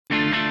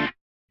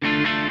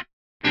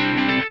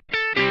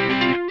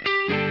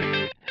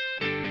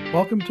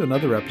Welcome to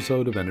another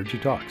episode of Energy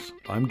Talks.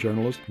 I'm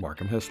journalist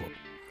Markham Hislop.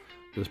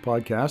 This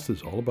podcast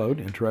is all about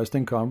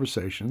interesting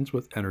conversations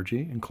with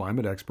energy and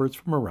climate experts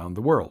from around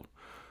the world.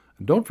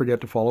 And don't forget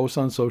to follow us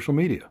on social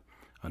media.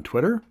 On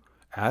Twitter,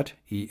 at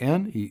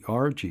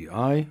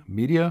ENERGI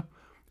Media,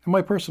 and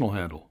my personal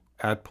handle,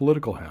 at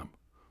PoliticalHam.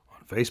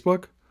 On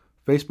Facebook,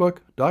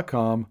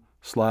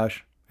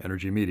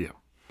 facebook.com/energymedia.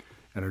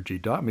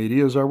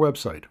 Energy.media is our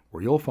website,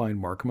 where you'll find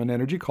Markham and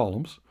Energy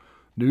columns,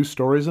 news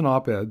stories and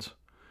op-eds,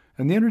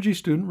 and the Energy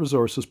Student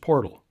Resources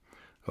Portal,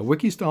 a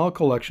wiki-style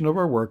collection of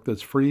our work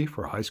that's free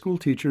for high school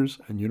teachers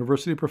and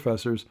university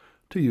professors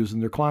to use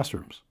in their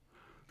classrooms.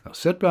 Now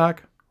sit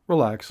back,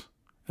 relax,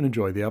 and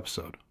enjoy the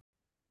episode.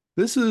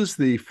 This is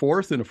the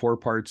fourth in a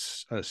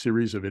four-parts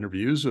series of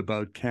interviews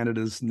about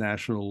Canada's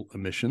national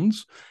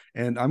emissions,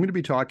 and I'm going to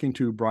be talking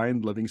to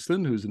Brian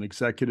Livingston, who's an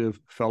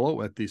executive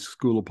fellow at the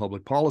School of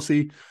Public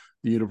Policy,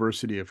 the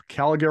University of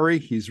Calgary.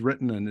 He's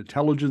written an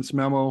intelligence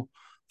memo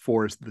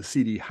for the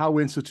C.D. Howe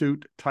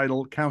Institute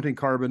titled Counting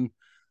Carbon,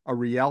 a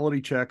reality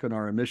check on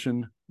our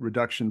emission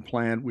reduction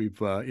plan. We've,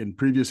 in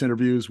previous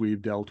interviews, we've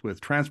dealt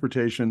with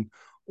transportation,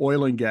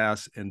 oil and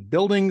gas, and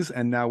buildings,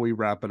 and now we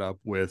wrap it up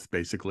with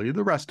basically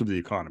the rest of the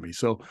economy.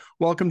 So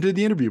welcome to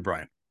the interview,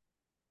 Brian.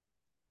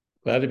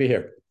 Glad to be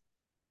here.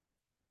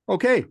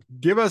 Okay,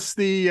 give us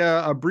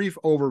a brief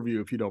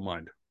overview, if you don't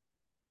mind.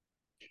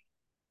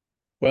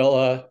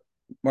 Well,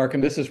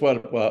 Markham, this is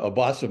what a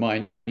boss of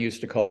mine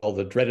used to call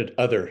the dreaded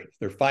other.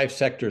 There are 5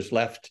 sectors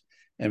left,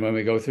 and when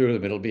we go through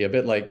them, it'll be a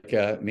bit like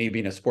me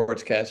being a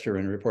sportscaster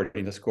and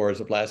reporting the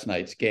scores of last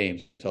night's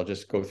games. So I'll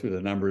just go through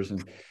the numbers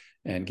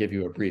and give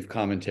you a brief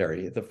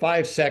commentary. The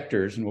 5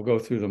 sectors, and we'll go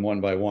through them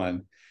one by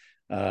one,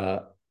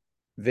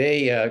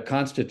 they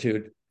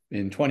constitute,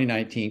 in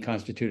 2019,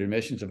 constituted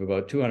emissions of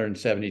about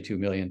 272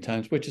 million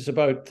tons, which is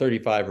about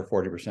 35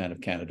 or 40%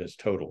 of Canada's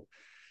total.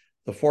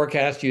 The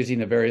forecast using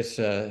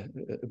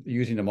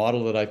the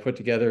model that I put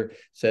together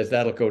says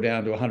that'll go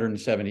down to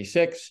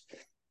 176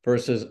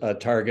 versus a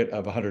target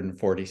of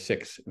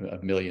 146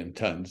 million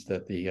tons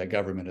that the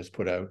government has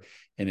put out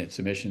in its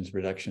emissions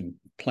reduction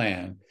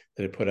plan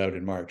that it put out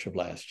in March of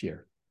last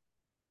year.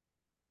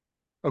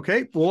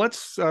 Okay, well,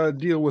 let's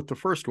deal with the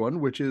first one,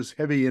 which is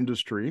heavy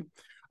industry.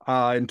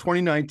 In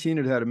 2019,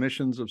 it had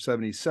emissions of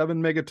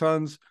 77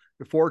 megatons.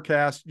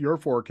 Your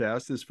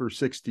forecast is for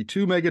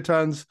 62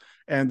 megatons,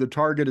 and the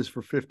target is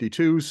for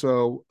 52,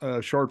 so a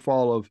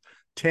shortfall of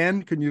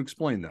 10. Can you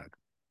explain that?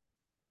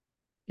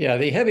 Yeah,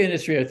 the heavy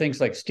industry are things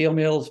like steel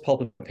mills,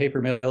 pulp and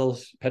paper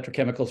mills,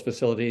 petrochemicals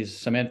facilities,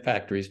 cement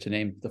factories, to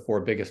name the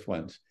 4 biggest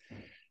ones.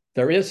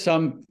 There is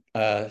some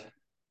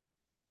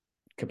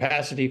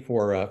capacity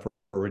for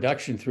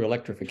reduction through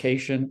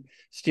electrification.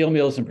 Steel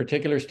mills in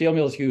particular, steel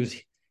mills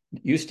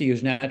used to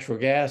use natural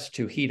gas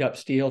to heat up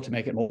steel to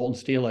make it molten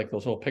steel, like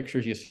those old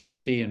pictures you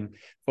see in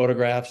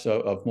photographs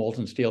of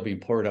molten steel being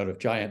poured out of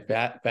giant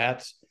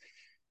vats.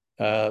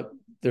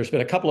 There's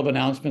been a couple of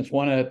announcements,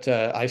 one at,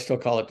 I still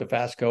call it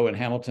Dofasco in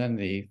Hamilton,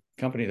 the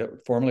company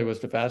that formerly was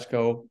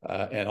Dofasco,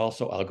 and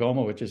also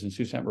Algoma, which is in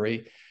Sault Ste.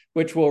 Marie,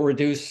 which will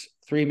reduce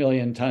 3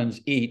 million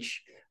tons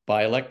each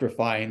by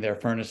electrifying their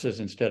furnaces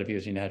instead of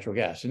using natural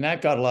gas. And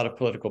that got a lot of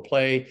political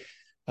play.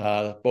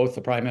 Both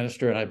the Prime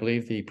Minister and I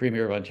believe the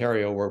Premier of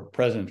Ontario were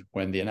present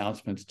when the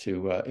announcements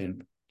to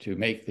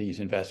make these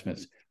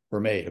investments were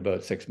made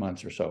about 6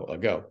 months or so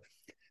ago.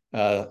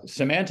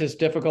 Cement is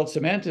difficult.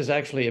 Cement is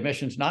actually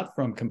emissions not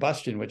from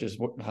combustion, which is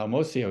how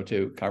most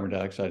CO2, carbon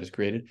dioxide, is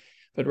created,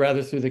 but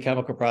rather through the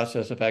chemical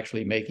process of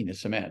actually making the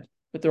cement.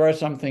 But there are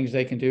some things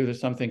they can do.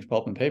 There's some things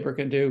pulp and paper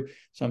can do,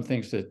 some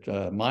things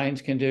that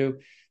mines can do.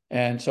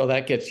 And so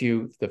that gets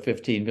you the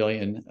 15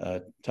 million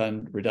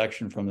ton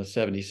reduction from the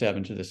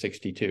 77 to the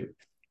 62,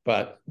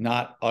 but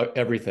not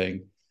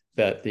everything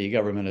that the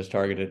government has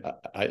targeted,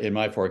 in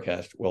my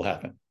forecast, will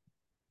happen.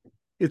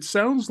 It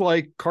sounds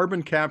like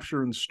carbon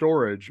capture and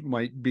storage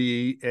might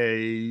be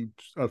a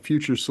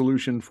future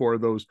solution for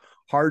those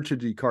hard to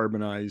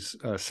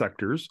decarbonize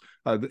sectors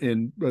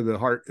in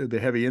the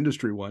heavy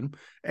industry one.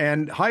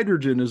 And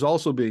hydrogen is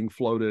also being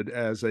floated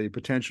as a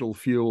potential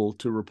fuel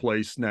to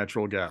replace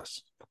natural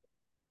gas.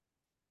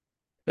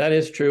 That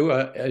is true.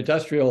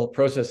 Industrial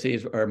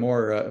processes are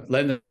more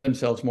lend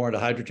themselves more to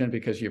hydrogen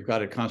because you've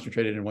got it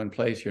concentrated in one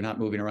place. You're not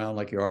moving around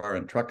like you are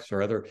in trucks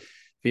or other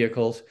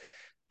vehicles,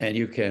 and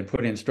you can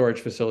put in storage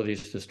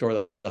facilities to store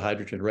the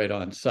hydrogen right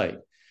on site.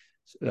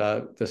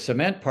 The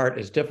cement part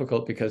is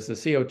difficult because the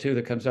CO2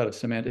 that comes out of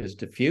cement is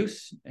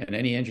diffuse, and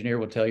any engineer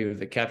will tell you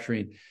that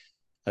capturing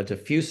a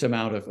diffuse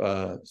amount of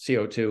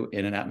CO2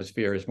 in an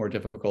atmosphere is more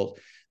difficult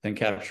than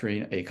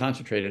capturing a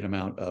concentrated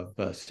amount of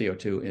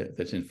CO2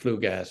 that's in flue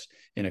gas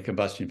in a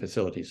combustion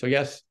facility. So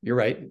yes, you're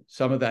right.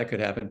 Some of that could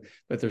happen,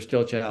 but there's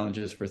still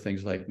challenges for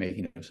things like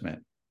making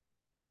cement.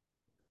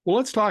 Well,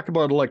 let's talk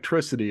about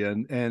electricity.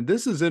 And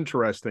this is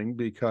interesting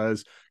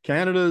because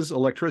Canada's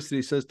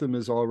electricity system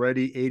is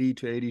already 80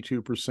 to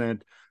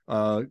 82%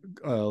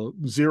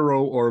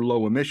 zero or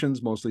low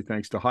emissions, mostly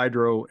thanks to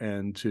hydro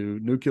and to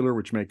nuclear,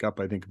 which make up,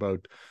 I think,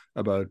 about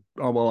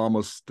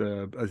almost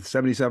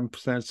 77%,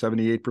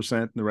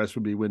 78%, and the rest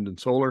would be wind and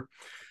solar.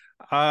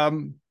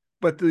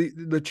 But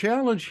the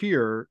challenge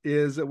here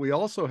is that we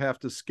also have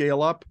to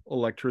scale up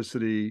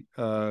electricity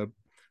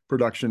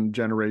production,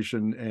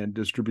 generation, and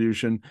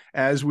distribution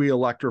as we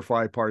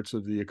electrify parts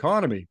of the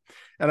economy.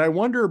 And I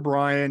wonder,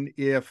 Brian,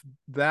 if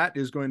that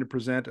is going to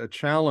present a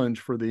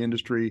challenge for the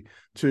industry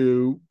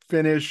to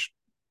finish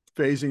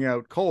phasing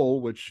out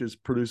coal, which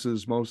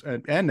produces most,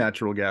 and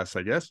natural gas,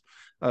 I guess,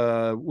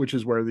 which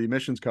is where the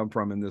emissions come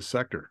from in this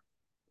sector.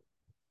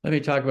 Let me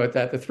talk about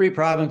that. The three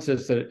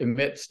provinces that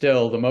emit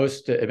still the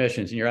most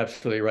emissions, and you're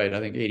absolutely right. I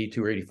think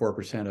 82 or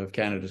 84% of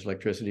Canada's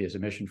electricity is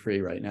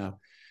emission-free right now.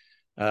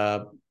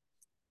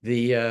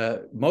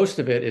 Most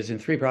of it is in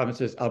three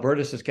provinces: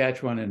 Alberta,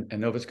 Saskatchewan, and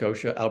Nova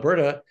Scotia.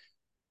 Alberta,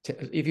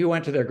 if you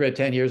went to their grid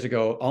 10 years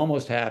ago,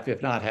 almost half,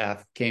 if not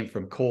half, came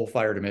from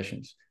coal-fired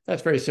emissions.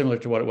 That's very similar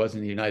to what it was in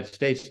the United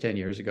States 10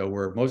 years ago,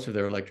 where most of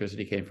their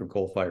electricity came from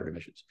coal-fired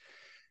emissions.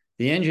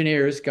 The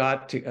engineers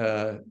got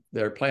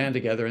their plan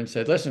together and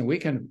said, listen, we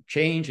can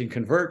change and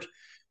convert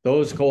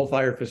those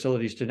coal-fired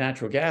facilities to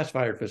natural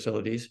gas-fired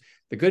facilities.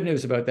 The good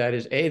news about that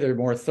is, A, they're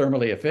more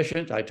thermally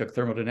efficient. I took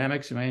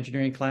thermodynamics in my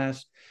engineering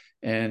class,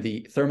 and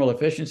the thermal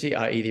efficiency,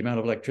 i.e. the amount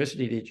of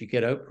electricity that you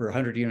get out per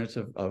 100 units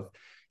of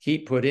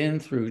heat put in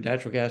through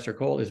natural gas or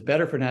coal, is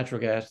better for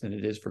natural gas than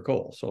it is for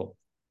coal. So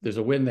there's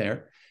a win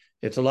there.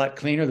 It's a lot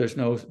cleaner. There's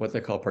no what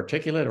they call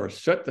particulate or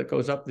soot that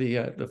goes up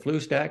the flue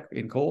stack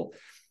in coal.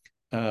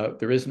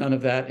 There is none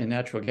of that in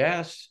natural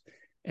gas.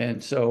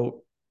 And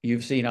so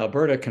you've seen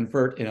Alberta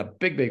convert in a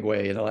big, big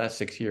way in the last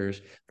 6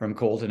 years from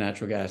coal to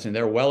natural gas. And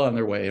they're well on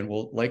their way and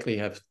will likely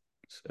have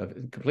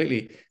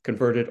completely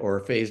converted or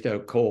phased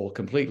out coal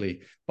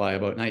completely by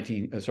about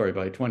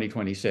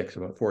 2026,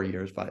 about 3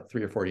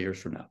 or 4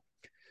 years from now.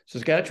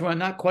 Saskatchewan,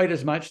 not quite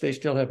as much. They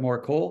still have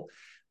more coal,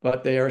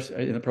 but they are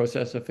in the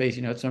process of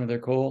phasing out some of their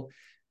coal.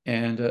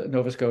 And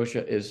Nova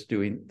Scotia is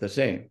doing the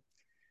same.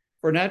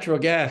 For natural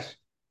gas,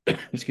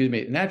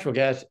 natural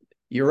gas,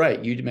 you're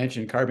right. You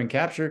mentioned carbon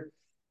capture.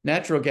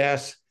 Natural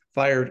gas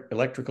fired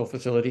electrical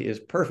facility is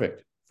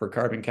perfect for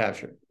carbon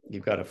capture.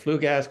 You've got a flue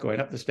gas going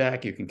up the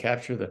stack. You can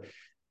capture the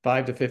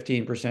 5 to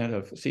 15%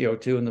 of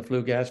CO2 in the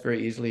flue gas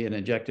very easily and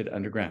inject it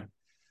underground.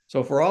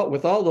 So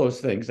with all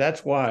those things,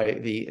 that's why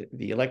the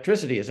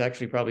electricity is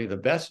actually probably the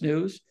best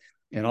news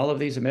in all of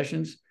these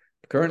emissions.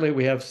 Currently,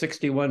 we have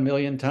 61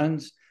 million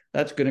tons.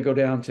 That's going to go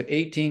down to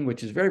 18,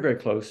 which is very, very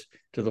close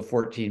to the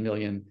 14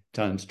 million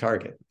tons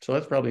target. So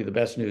that's probably the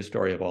best news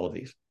story of all of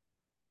these.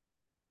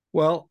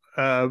 Well,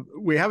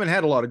 we haven't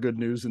had a lot of good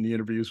news in the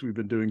interviews we've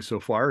been doing so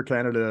far.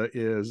 Canada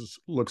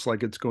looks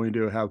like it's going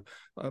to have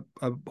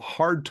a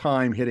hard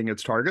time hitting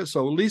its target.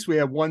 So at least we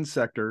have one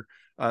sector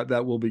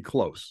that will be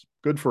close.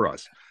 Good for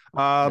us.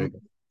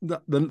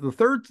 The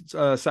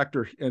third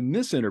sector in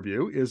this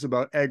interview is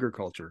about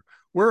agriculture.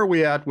 Where are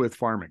we at with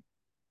farming?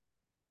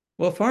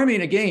 Well,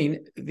 farming,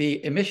 again,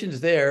 the emissions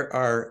there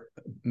are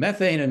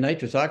methane and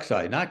nitrous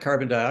oxide, not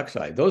carbon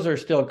dioxide. Those are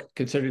still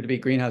considered to be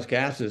greenhouse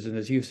gases. And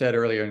as you've said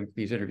earlier in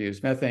these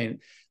interviews, methane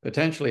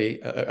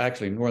potentially,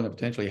 actually more than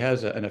potentially,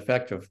 has an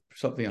effect of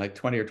something like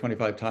 20 or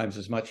 25 times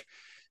as much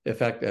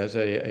effect as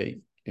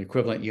an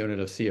equivalent unit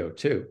of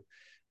CO2.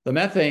 The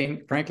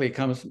methane, frankly,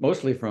 comes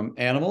mostly from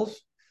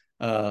animals.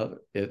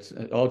 It's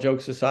all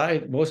jokes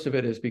aside, most of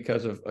it is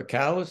because of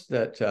cows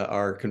that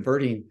are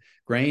converting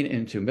grain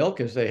into milk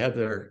as they have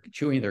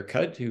chewing their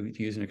cud, to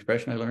use an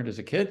expression I learned as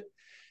a kid.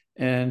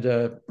 And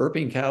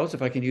burping cows,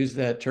 if I can use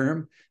that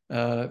term,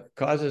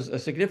 causes a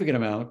significant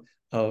amount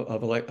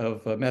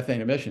of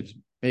methane emissions,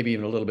 maybe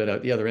even a little bit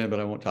out the other end, but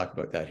I won't talk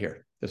about that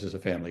here. This is a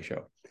family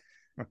show.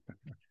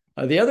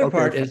 The other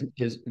part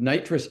is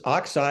nitrous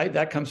oxide.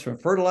 That comes from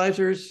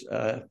fertilizers.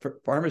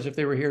 Farmers, if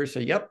they were here,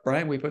 say, yep,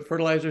 Brian, we put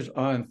fertilizers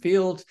on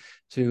fields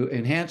to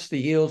enhance the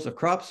yields of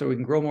crops so we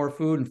can grow more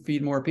food and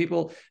feed more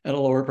people at a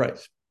lower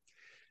price.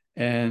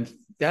 And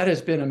that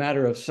has been a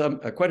matter of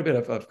quite a bit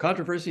of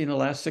controversy in the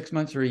last 6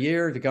 months or a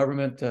year. The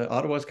government,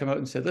 Ottawa's come out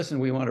and said, listen,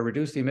 we want to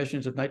reduce the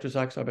emissions of nitrous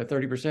oxide by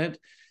 30%.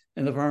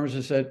 And the farmers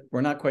have said,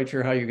 we're not quite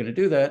sure how you're going to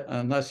do that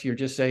unless you're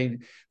just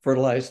saying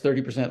fertilize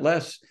 30%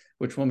 less,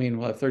 which will mean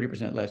we'll have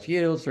 30% less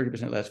yields,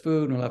 30% less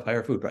food, and we'll have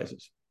higher food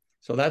prices.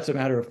 So that's a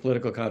matter of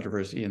political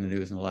controversy in the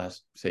news in the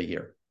last, say,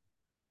 year.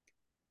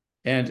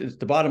 And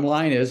the bottom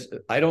line is,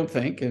 I don't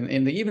think,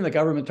 and even the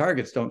government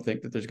targets don't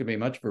think that there's going to be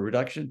much of a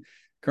reduction.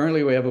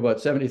 Currently, we have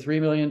about 73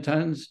 million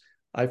tons.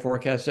 I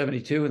forecast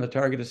 72, and the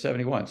target is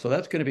 71. So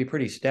that's going to be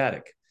pretty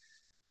static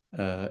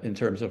in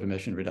terms of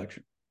emission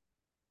reduction.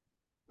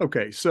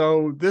 Okay,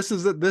 so this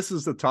is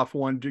a tough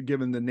one,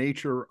 given the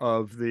nature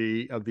of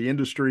the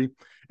industry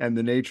and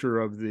the nature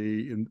of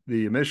the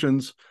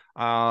emissions,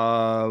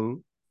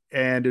 and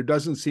there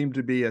doesn't seem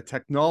to be a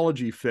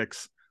technology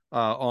fix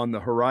on the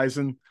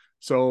horizon.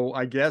 So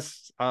I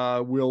guess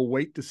we'll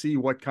wait to see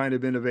what kind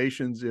of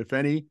innovations, if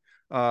any,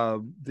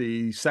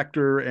 the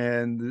sector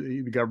and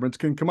the governments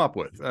can come up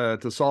with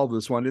to solve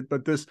this one.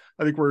 But this,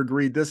 I think we're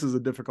agreed, this is a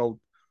difficult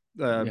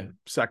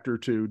sector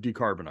to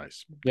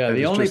decarbonize. Yeah, and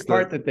the only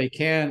part that they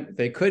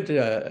could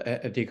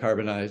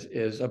decarbonize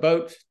is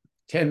about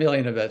 10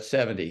 million of that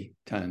 72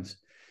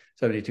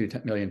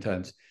 million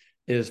tons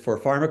is for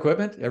farm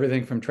equipment,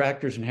 everything from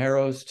tractors and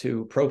harrows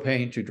to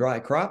propane to dry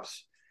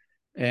crops.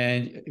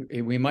 And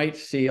we might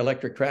see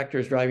electric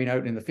tractors driving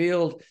out in the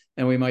field,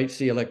 and we might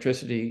see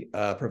electricity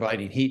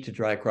providing heat to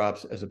dry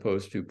crops as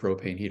opposed to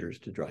propane heaters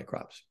to dry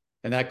crops.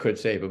 And that could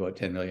save about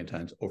 10 million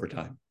tons over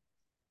time.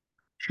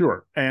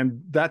 Sure,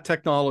 and that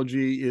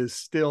technology is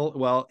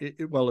still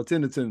it's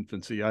in its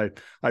infancy.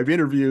 I've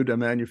interviewed a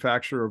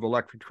manufacturer of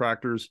electric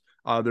tractors.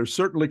 They're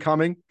certainly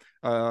coming.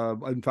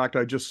 In fact,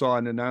 I just saw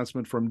an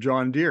announcement from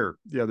John Deere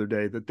the other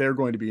day that they're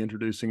going to be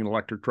introducing an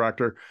electric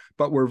tractor.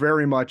 But we're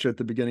very much at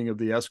the beginning of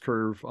the S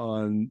curve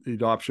on the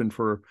adoption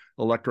for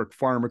electric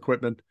farm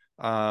equipment.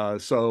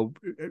 So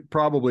it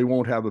probably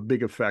won't have a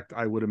big effect,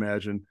 I would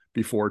imagine,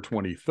 before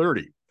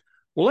 2030.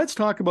 Well, let's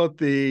talk about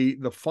the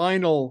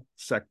final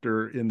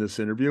sector in this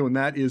interview, and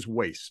that is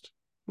waste.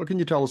 What can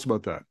you tell us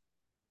about that?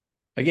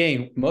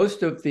 Again,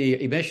 most of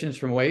the emissions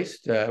from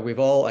waste, we've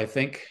all, I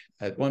think,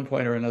 at one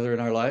point or another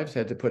in our lives,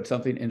 had to put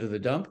something into the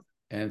dump,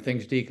 and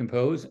things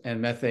decompose, and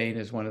methane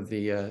is one of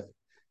the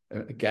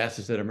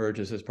gases that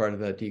emerges as part of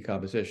that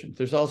decomposition.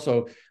 There's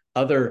also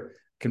other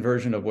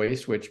conversion of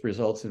waste, which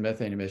results in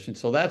methane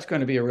emissions. So that's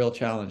going to be a real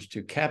challenge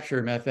to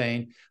capture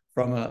methane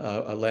from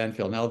a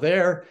landfill. Now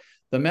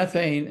the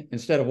methane,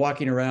 instead of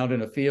walking around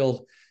in a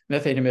field,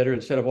 methane emitter,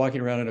 instead of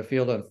walking around in a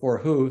field on four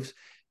hooves,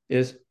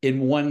 is in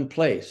one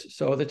place.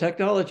 So the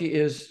technology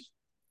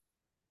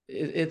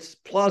it's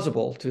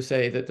plausible to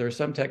say that there's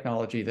some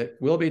technology that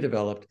will be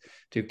developed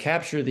to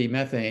capture the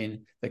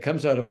methane that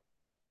comes out of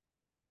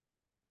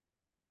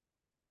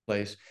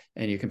place,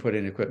 and you can put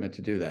in equipment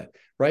to do that.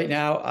 Right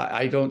now,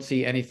 I don't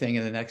see anything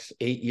in the next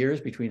 8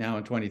 years between now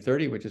and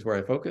 2030, which is where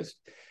I focused.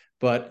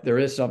 But there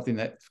is something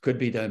that could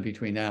be done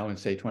between now and,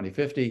 say,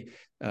 2050,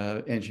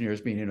 engineers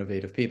being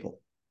innovative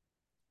people.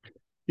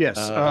 Yes.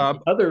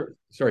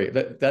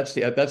 That's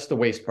the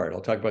waste part.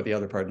 I'll talk about the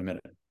other part in a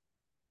minute.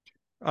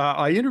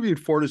 I interviewed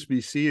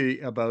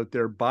FortisBC about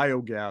their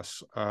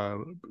biogas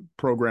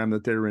program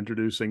that they're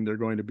introducing. They're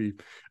going to be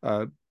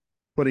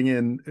putting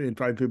in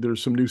fact,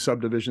 there's some new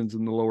subdivisions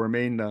in the lower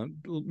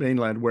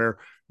mainland where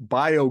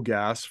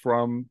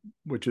biogas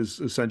which is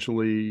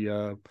essentially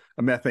a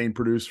methane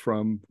produced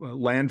from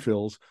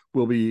landfills,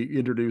 will be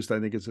introduced. I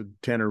think it's a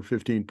 10 or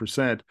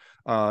 15%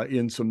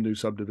 in some new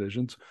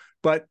subdivisions.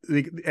 But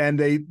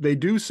they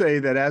do say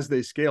that as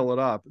they scale it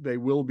up, they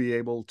will be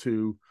able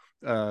to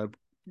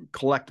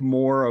collect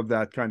more of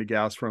that kind of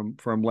gas from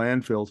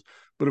landfills.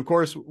 But of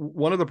course,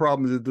 one of the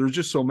problems is there's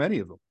just so many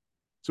of them.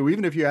 So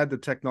even if you had the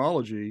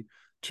technology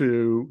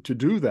to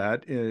do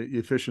that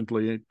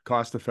efficiently,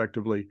 cost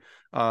effectively,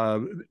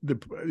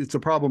 it's a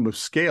problem of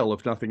scale,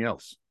 if nothing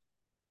else.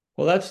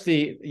 Well, that's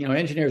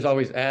engineers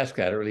always ask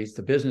that, or at least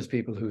the business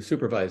people who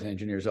supervise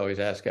engineers always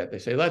ask that. They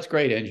say, that's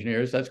great,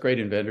 engineers, that's great,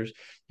 inventors.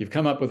 You've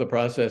come up with a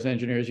process,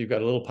 engineers, you've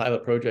got a little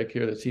pilot project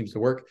here that seems to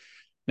work.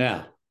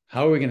 Now,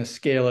 how are we going to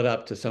scale it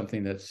up to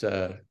something that's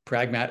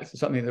pragmatic,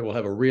 something that will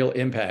have a real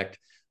impact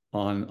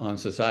on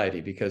society?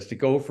 Because to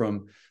go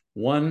from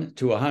 1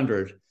 to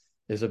 100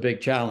 is a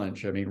big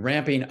challenge. I mean,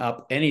 ramping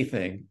up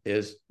anything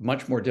is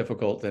much more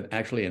difficult than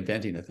actually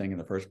inventing a thing in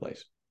the first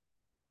place.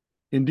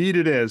 Indeed,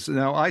 it is.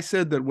 Now, I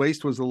said that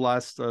waste was the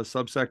last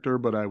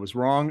subsector, but I was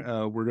wrong.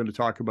 We're going to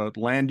talk about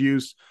land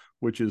use,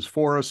 which is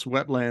forests,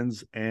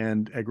 wetlands,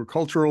 and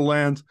agricultural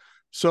lands.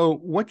 So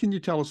what can you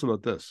tell us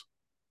about this?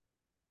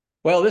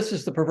 Well, this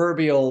is the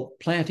proverbial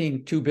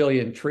planting 2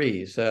 billion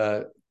trees.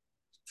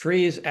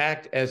 Trees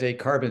act as a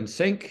carbon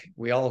sink.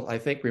 We all, I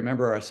think,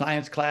 remember our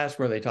science class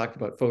where they talked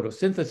about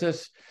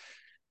photosynthesis.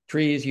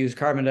 Trees use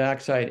carbon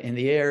dioxide in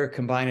the air,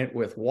 combine it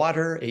with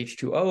water,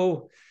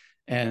 H2O,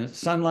 and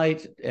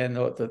sunlight. And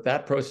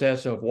that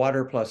process of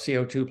water plus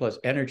CO2 plus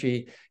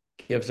energy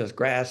gives us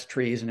grass,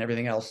 trees, and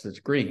everything else that's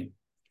green.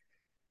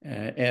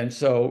 And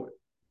so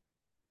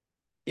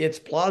it's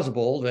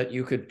plausible that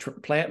you could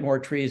plant more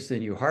trees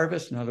than you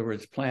harvest. In other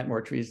words, plant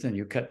more trees than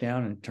you cut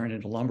down and turn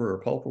into lumber or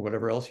pulp or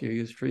whatever else you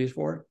use trees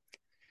for.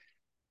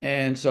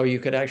 And so you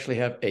could actually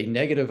have a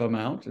negative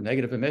amount,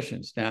 negative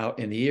emissions. Now,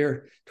 in the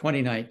year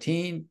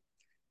 2019,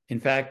 in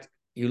fact,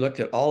 you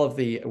looked at all of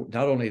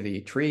not only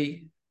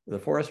the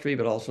forestry,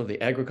 but also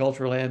the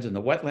agricultural lands and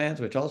the wetlands,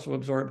 which also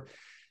absorb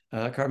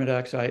carbon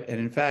dioxide. And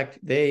in fact,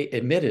 they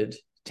emitted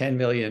 10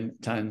 million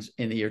tons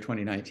in the year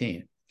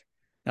 2019.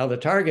 Now, the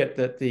target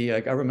that the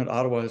government of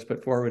Ottawa has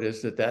put forward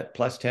is that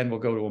plus 10 will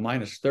go to a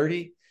minus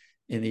 30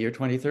 in the year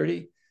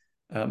 2030.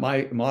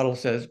 My model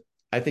says,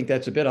 I think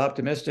that's a bit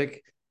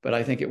optimistic, but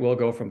I think it will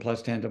go from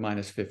plus 10 to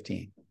minus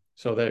 15.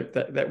 So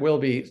there will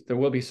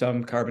be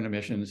some carbon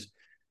emissions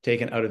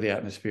taken out of the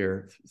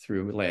atmosphere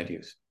through land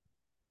use.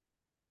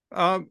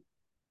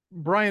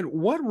 Brian,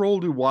 what role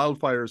do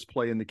wildfires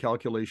play in the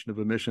calculation of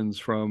emissions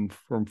from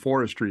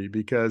forestry?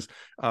 Because,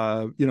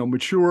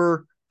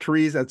 mature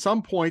trees, at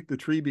some point, the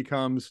tree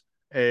becomes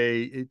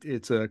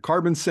it's a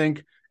carbon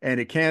sink, and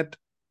it can't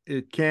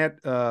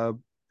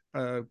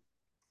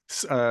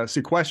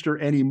sequester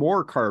any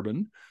more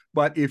carbon.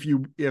 But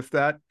if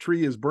that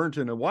tree is burnt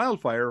in a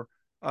wildfire,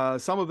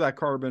 some of that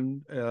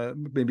carbon,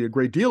 maybe a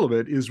great deal of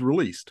it, is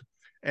released.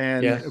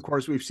 And Yes. of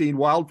course, we've seen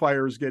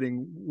wildfires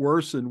getting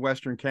worse in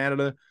Western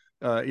Canada,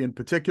 in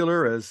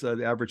particular, as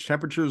the average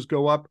temperatures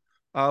go up.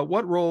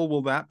 What role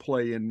will that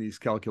play in these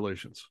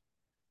calculations?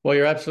 Well,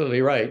 you're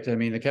absolutely right. I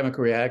mean, the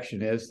chemical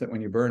reaction is that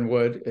when you burn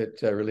wood, it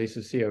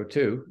releases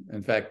CO2.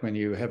 In fact, when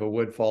you have a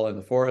wood fall in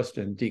the forest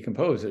and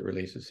decompose, it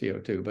releases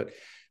CO2. But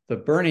the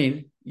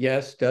burning,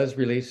 yes, does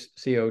release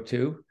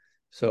CO2.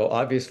 So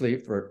obviously,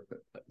 for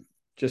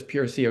just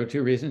pure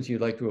CO2 reasons, you'd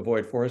like to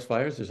avoid forest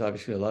fires. There's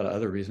obviously a lot of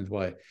other reasons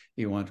why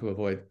you want to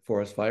avoid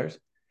forest fires.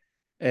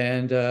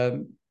 And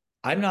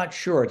I'm not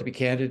sure, to be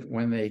candid,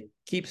 when they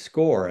keep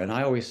score, and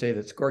I always say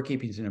that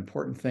scorekeeping is an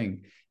important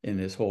thing in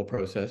this whole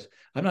process.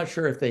 I'm not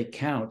sure if they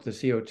count the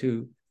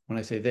CO2. When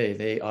I say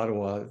they,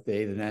 Ottawa,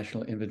 the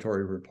National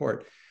Inventory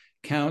Report,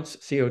 counts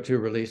CO2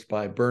 released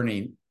by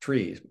burning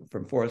trees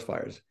from forest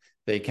fires.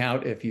 They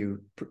count if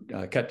you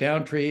cut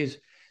down trees,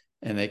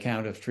 and they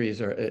count if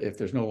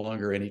there's no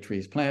longer any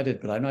trees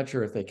planted, but I'm not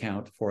sure if they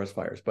count forest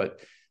fires. But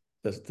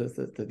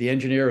the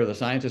engineer or the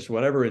scientist,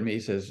 whatever in me,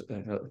 says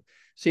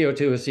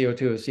CO2 is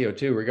CO2 is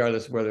CO2,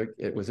 regardless of whether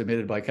it was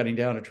emitted by cutting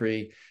down a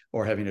tree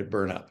or having it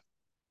burn up.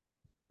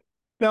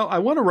 Now, I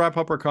want to wrap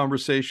up our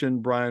conversation,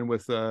 Brian,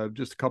 with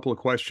just a couple of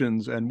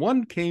questions. And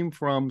one came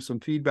from some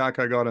feedback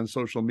I got on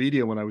social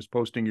media when I was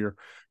posting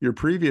your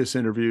previous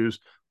interviews,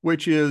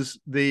 which is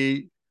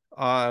the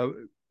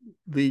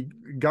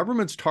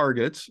government's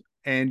targets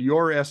and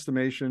your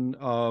estimation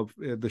of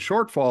the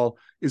shortfall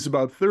is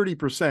about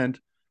 30%.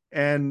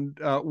 And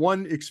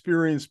one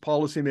experienced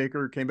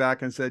policymaker came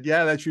back and said,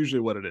 yeah, that's usually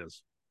what it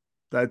is.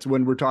 That's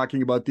when we're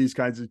talking about these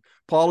kinds of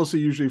policy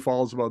usually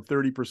falls about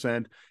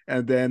 30%.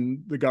 And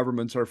then the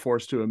governments are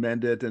forced to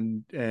amend it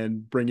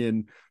and bring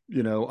in,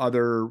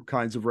 other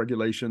kinds of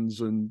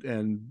regulations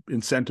and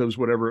incentives,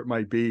 whatever it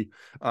might be,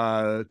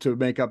 to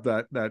make up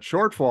that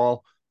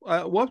shortfall.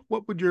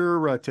 What would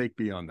your take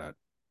be on that?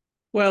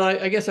 Well,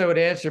 I guess I would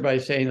answer by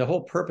saying the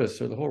whole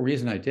purpose or the whole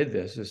reason I did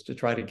this is to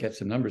try to get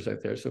some numbers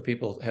out there so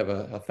people have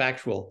a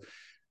factual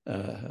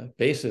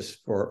basis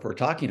for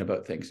talking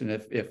about things. And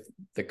if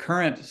the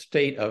current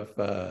state of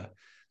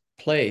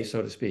play,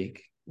 so to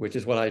speak, which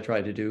is what I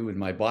tried to do in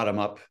my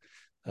bottom-up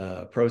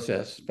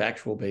process,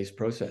 factual-based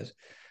process,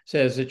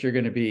 says that you're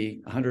going to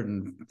be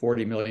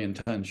 140 million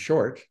tons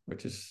short,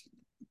 which is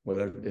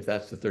whether if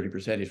that's the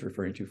 30% he's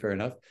referring to, fair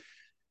enough.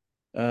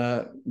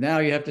 Now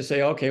you have to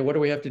say, okay, what do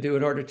we have to do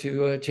in order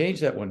to change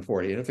that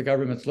 140? And if the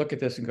governments look at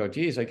this and go,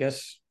 geez, I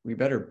guess we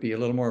better be a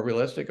little more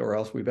realistic, or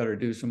else we better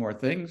do some more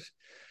things.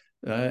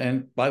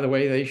 And by the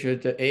way, they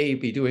should, A,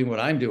 be doing what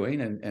I'm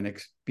doing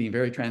and being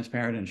very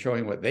transparent and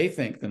showing what they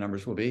think the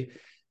numbers will be.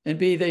 And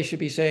B, they should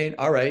be saying,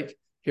 all right,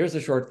 here's the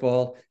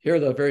shortfall. Here are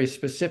the very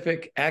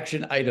specific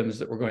action items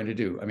that we're going to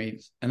do. I mean,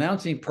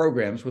 announcing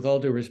programs, with all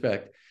due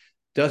respect,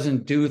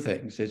 doesn't do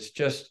things. It's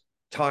just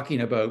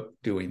talking about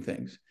doing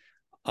things.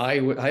 I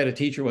had a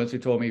teacher once who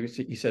told me,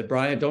 he said,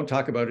 Brian, don't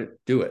talk about it,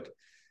 do it.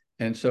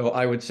 And so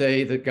I would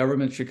say that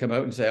government should come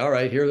out and say, all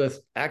right, here are the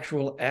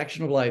actual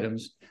actionable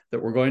items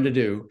that we're going to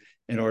do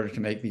in order to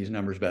make these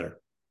numbers better.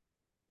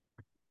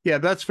 Yeah,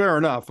 that's fair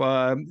enough.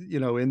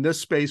 In this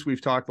space,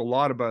 we've talked a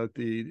lot about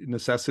the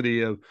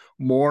necessity of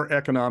more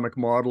economic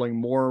modeling,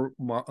 more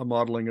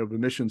modeling of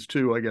emissions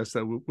too, I guess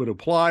that would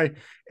apply,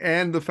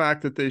 and the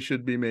fact that they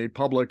should be made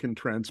public and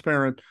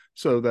transparent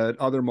so that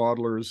other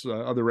modelers,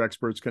 other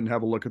experts can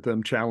have a look at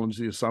them, challenge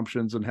the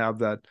assumptions, and have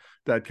that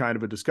kind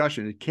of a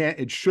discussion.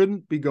 It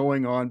shouldn't be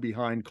going on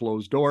behind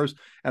closed doors.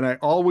 And I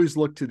always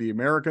look to the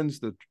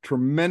Americans, the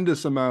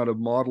tremendous amount of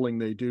modeling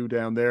they do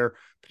down there,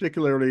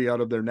 particularly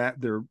out of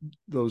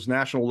those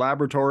national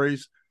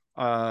laboratories.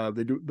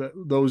 They do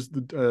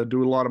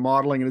do a lot of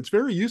modeling, and it's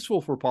very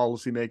useful for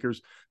policymakers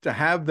to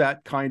have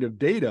that kind of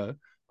data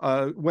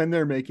when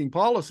they're making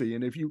policy.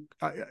 And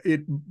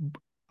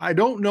I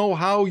don't know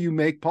how you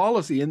make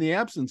policy in the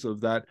absence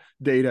of that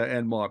data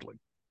and modeling.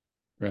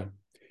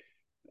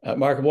 Yeah.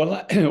 Mark, one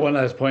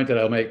last point that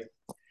I'll make.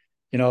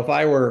 If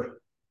I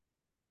were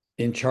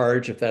in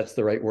charge, if that's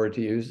the right word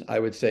to use, I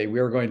would say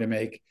we're going to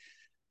make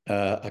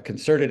a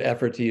concerted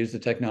effort to use the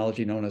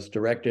technology known as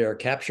direct air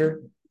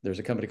capture. There's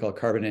a company called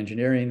Carbon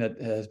Engineering that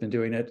has been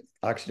doing it.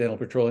 Occidental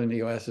Petroleum in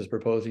the US is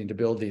proposing to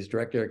build these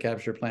direct air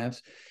capture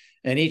plants.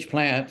 And each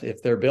plant,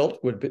 if they're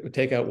built, would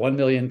take out 1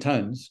 million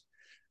tons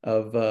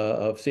of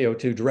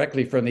CO2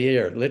 directly from the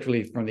air,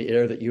 literally from the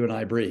air that you and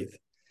I breathe.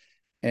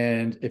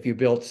 And if you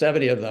built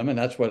 70 of them, and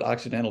that's what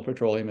Occidental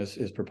Petroleum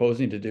is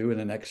proposing to do in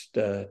the next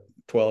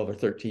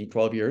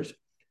 12 years,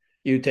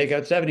 you take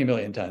out 70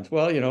 million tons.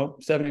 Well,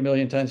 70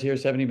 million tons here,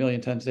 70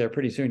 million tons there.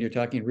 Pretty soon you're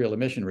talking real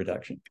emission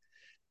reduction.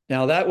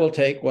 Now that will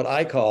take what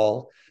I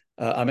call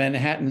a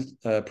Manhattan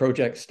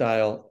Project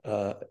style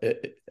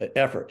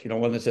effort,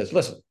 one that says,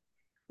 listen,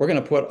 we're going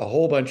to put a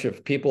whole bunch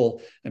of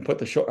people and put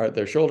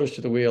their shoulders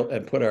to the wheel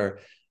and put our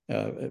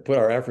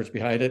efforts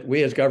behind it.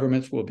 We as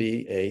governments will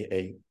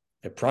be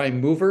a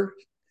prime mover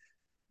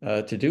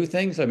to do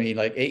things. I mean,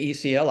 like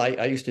AECL,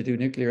 I used to do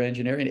nuclear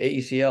engineering.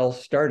 AECL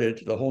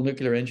started the whole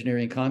nuclear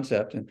engineering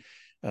concept and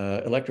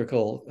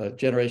electrical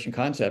generation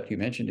concept. You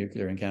mentioned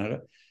nuclear in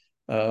Canada.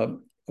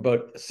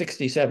 About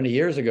 60, 70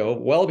 years ago,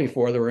 well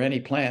before there were any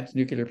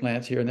nuclear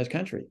plants here in this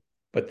country.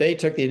 But they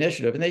took the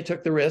initiative and they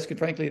took the risk. And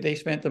frankly, they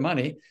spent the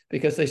money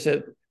because they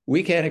said,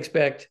 we can't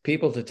expect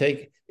people to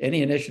take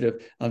any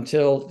initiative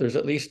until there's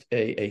at least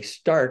a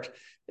start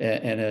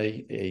and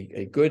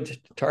a good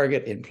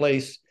target in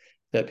place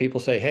that people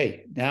say,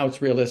 hey, now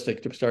it's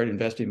realistic to start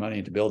investing money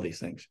and to build these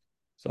things.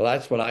 So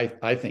that's what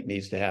I think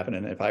needs to happen.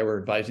 And if I were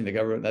advising the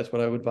government, that's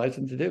what I would advise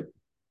them to do.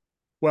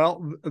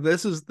 Well,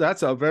 that's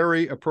a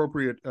very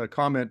appropriate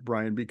comment,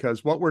 Brian,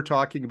 because what we're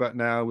talking about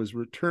now is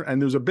return, and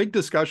there's a big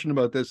discussion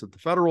about this at the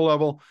federal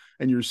level,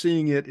 and you're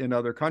seeing it in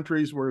other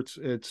countries where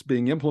it's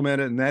being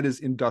implemented, and that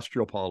is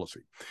industrial policy.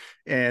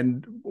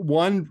 And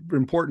one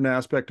important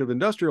aspect of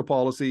industrial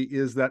policy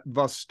is that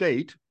the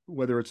state,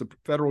 whether it's a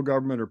federal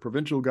government or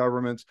provincial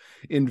governments,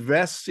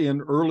 invests in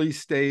early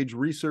stage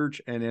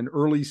research and in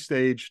early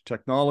stage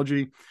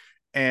technology,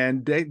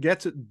 and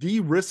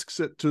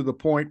de-risks it to the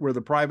point where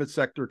the private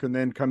sector can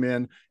then come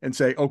in and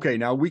say, okay,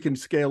 now we can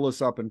scale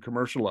this up and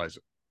commercialize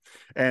it.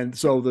 And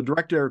so the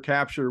direct air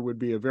capture would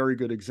be a very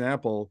good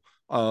example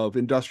of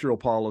industrial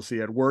policy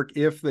at work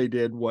if they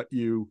did what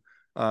you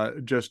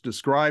just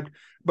described.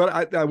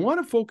 But I want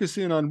to focus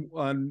in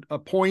on a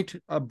point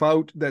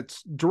about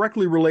that's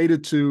directly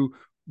related to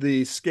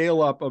the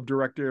scale up of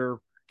direct air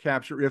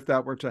capture if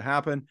that were to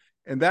happen.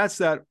 And that's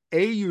that,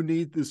 you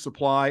need the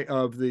supply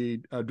of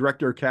the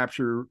direct air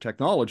capture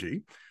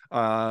technology.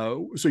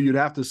 So you'd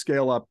have to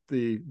scale up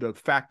the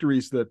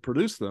factories that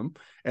produce them.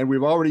 And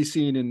we've already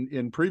seen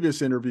in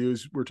previous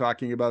interviews, we're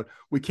talking about,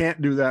 we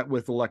can't do that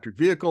with electric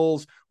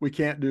vehicles. We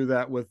can't do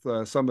that with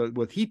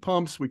with heat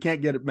pumps. We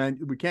can't get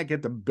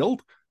them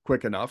built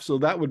quick enough. So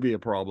that would be a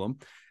problem.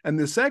 And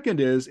the second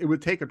is, it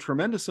would take a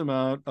tremendous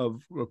amount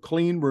of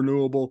clean,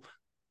 renewable,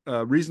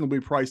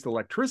 reasonably priced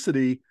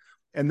electricity.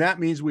 And that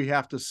means we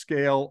have to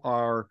scale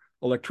our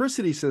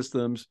electricity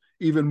systems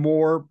even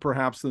more,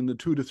 perhaps, than the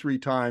 2 to 3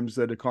 times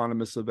that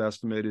economists have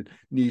estimated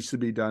needs to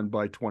be done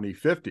by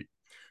 2050.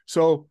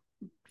 So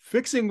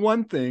fixing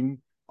one thing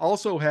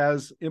also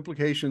has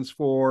implications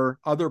for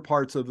other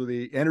parts of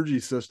the energy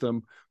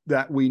system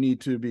that we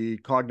need to be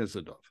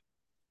cognizant of.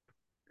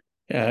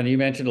 Yeah, and you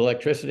mentioned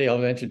electricity. I'll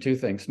mention 2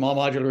 things. Small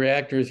modular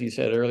reactors, you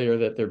said earlier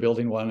that they're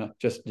building one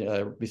just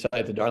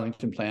beside the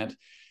Darlington plant,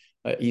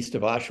 east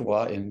of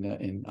Oshawa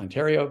in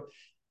Ontario.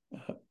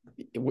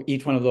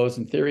 Each one of those,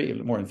 in theory,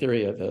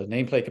 the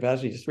nameplate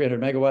capacity is 300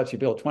 megawatts. You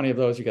build 20 of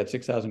those, you got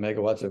 6,000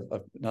 megawatts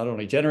of not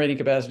only generating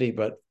capacity,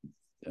 but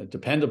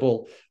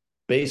dependable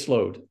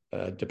baseload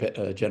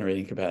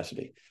generating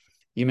capacity.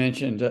 You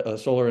mentioned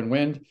solar and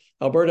wind.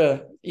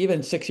 Alberta,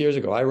 even 6 years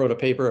ago, I wrote a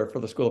paper for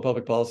the School of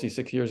Public Policy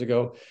 6 years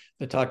ago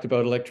that talked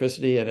about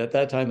electricity. And at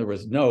that time, there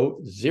was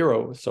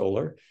zero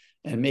solar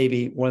and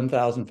maybe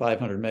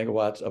 1,500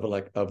 megawatts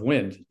of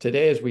wind.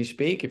 Today, as we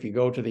speak, if you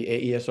go to the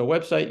AESO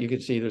website, you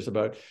can see there's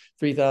about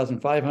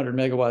 3,500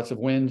 megawatts of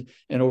wind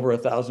and over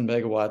 1,000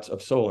 megawatts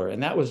of solar.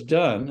 And that was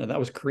done, and that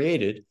was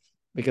created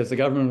because the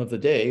government of the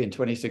day in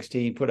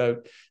 2016 put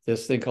out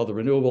this thing called the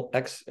Renewable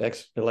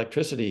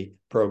Electricity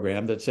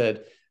Program that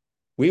said,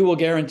 we will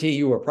guarantee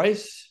you a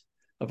price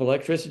of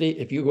electricity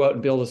if you go out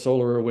and build a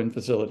solar or wind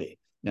facility.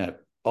 Now,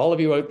 all of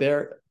you out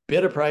there,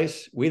 bid a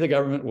price. We, the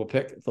government, will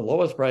pick the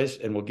lowest price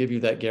and we'll give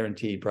you that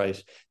guaranteed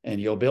price and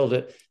you'll build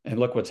it. And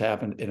look what's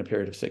happened in a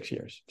period of 6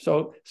 years.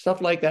 So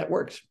stuff like that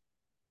works.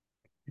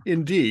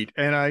 Indeed.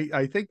 And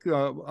I think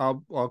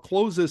I'll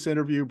close this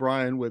interview,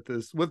 Brian, with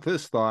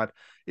this thought,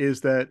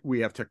 is that we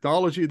have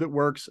technology that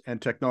works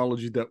and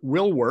technology that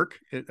will work.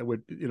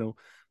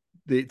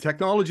 The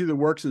technology that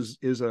works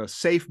is a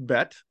safe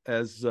bet,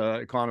 as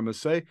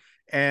economists say.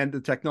 And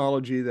the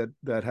technology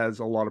that has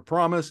a lot of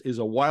promise is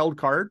a wild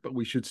card, but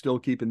we should still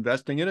keep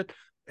investing in it.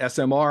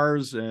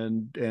 SMRs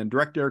and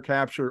direct air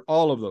capture,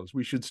 all of those,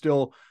 we should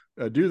still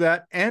do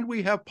that. And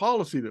we have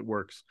policy that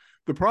works.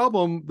 The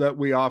problem that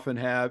we often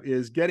have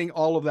is getting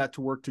all of that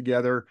to work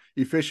together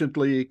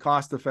efficiently,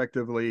 cost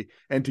effectively,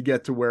 and to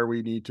get to where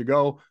we need to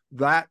go.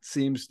 That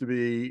seems to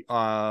be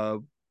a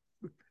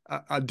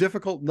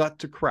difficult nut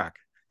to crack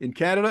in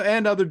Canada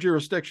and other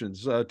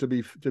jurisdictions, to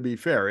be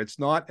fair.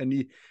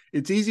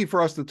 It's easy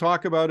for us to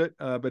talk about it,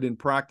 but in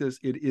practice,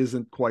 it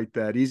isn't quite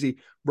that easy.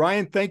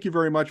 Brian, thank you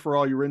very much for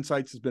all your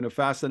insights. It's been a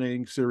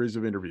fascinating series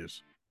of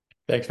interviews.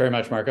 Thanks very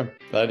much, Markham.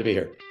 Glad to be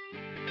here.